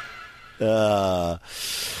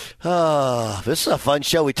 This is a fun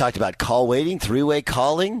show. We talked about call waiting, three-way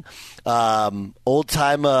calling,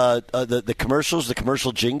 old-time the commercials, the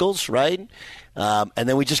commercial jingles, right? And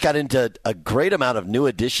then we just got into a great amount of new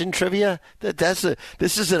edition trivia. This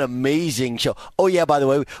is an amazing show. Oh, yeah, by the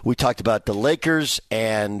way, we talked about the Lakers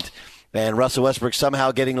and Russell Westbrook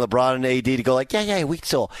somehow getting LeBron and AD to go like, yeah, we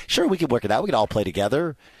can work it out. We can all play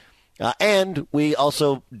together. And we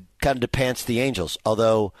also kind of pants the Angels,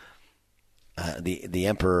 although the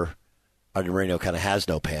Emperor, Artie Moreno, kind of has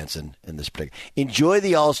no pants in this particular. Enjoy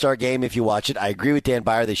the All-Star game if you watch it. I agree with Dan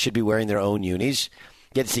Byer. They should be wearing their own unis.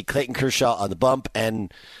 Get to see Clayton Kershaw on the bump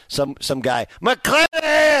and some guy,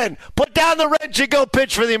 McClanahan, put down the wrench and go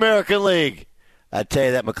pitch for the American League. I tell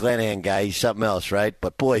you, that McClanahan guy, he's something else, right?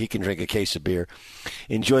 But, boy, he can drink a case of beer.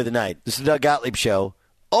 Enjoy the night. This is the Doug Gottlieb Show,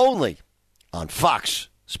 only on Fox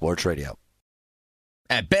Sports Radio.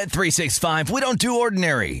 At Bet365, we don't do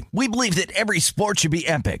ordinary. We believe that every sport should be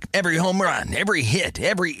epic. Every home run, every hit,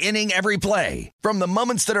 every inning, every play. From the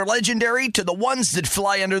moments that are legendary to the ones that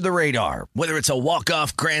fly under the radar. Whether it's a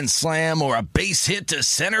walk-off grand slam or a base hit to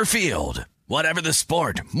center field. Whatever the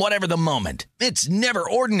sport, whatever the moment. It's never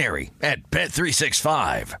ordinary at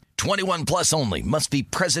Bet365. 21 plus only. Must be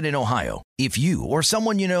present in Ohio. If you or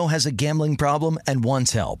someone you know has a gambling problem and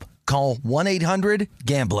wants help, call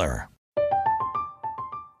 1-800-GAMBLER.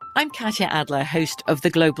 I'm Katya Adler, host of The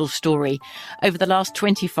Global Story. Over the last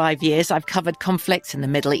 25 years, I've covered conflicts in the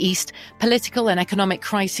Middle East, political and economic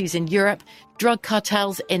crises in Europe, drug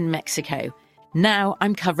cartels in Mexico. Now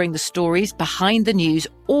I'm covering the stories behind the news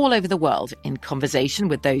all over the world in conversation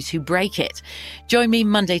with those who break it. Join me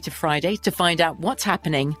Monday to Friday to find out what's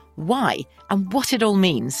happening, why, and what it all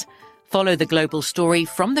means. Follow The Global Story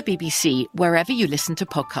from the BBC wherever you listen to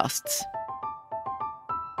podcasts.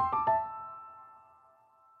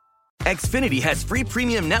 Xfinity has free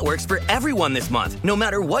premium networks for everyone this month, no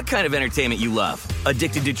matter what kind of entertainment you love.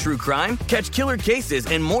 Addicted to true crime? Catch killer cases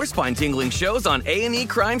and more spine-tingling shows on A&E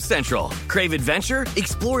Crime Central. Crave adventure?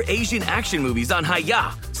 Explore Asian action movies on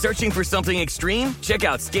Hi-Ya. Searching for something extreme? Check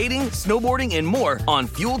out skating, snowboarding, and more on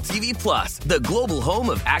Fuel TV Plus, the global home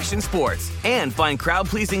of action sports. And find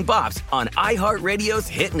crowd-pleasing bops on iHeartRadio's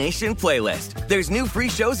Hit Nation playlist. There's new free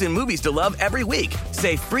shows and movies to love every week.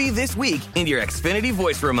 Say free this week in your Xfinity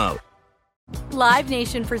voice remote. Live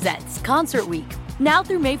Nation presents Concert Week. Now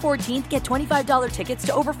through May 14th, get $25 tickets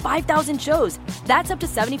to over 5,000 shows. That's up to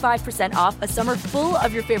 75% off a summer full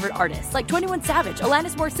of your favorite artists like 21 Savage,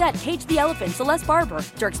 Alanis Morissette, Cage the Elephant, Celeste Barber,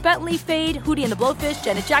 Dierks Bentley, Fade, Hootie and the Blowfish,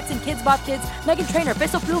 Janet Jackson, Kidz Bop Kids, Meghan Trainor,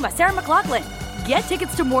 Peso Pluma, Sarah McLachlan. Get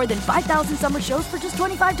tickets to more than 5,000 summer shows for just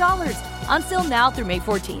 $25. On sale now through May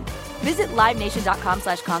 14th. Visit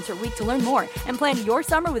LiveNation.com/Concert Week to learn more and plan your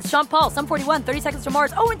summer with Sean Paul, Sum 41, 30 Seconds to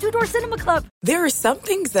Mars, and Two Door Cinema Club. There are some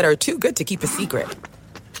things that are too good to keep a secret.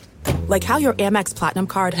 Like how your Amex Platinum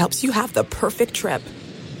card helps you have the perfect trip.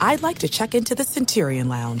 I'd like to check into the Centurion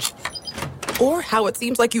Lounge. Or how it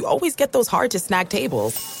seems like you always get those hard-to-snag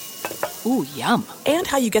tables. Ooh, yum. And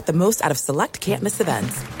how you get the most out of select can't-miss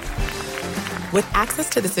events. With access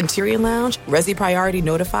to the Centurion Lounge, Resi Priority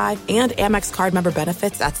Notify, and Amex card member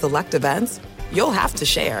benefits at select events, you'll have to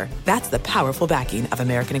share. That's the powerful backing of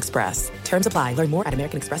American Express. Terms apply. Learn more at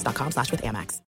americanexpress.com/withAmex.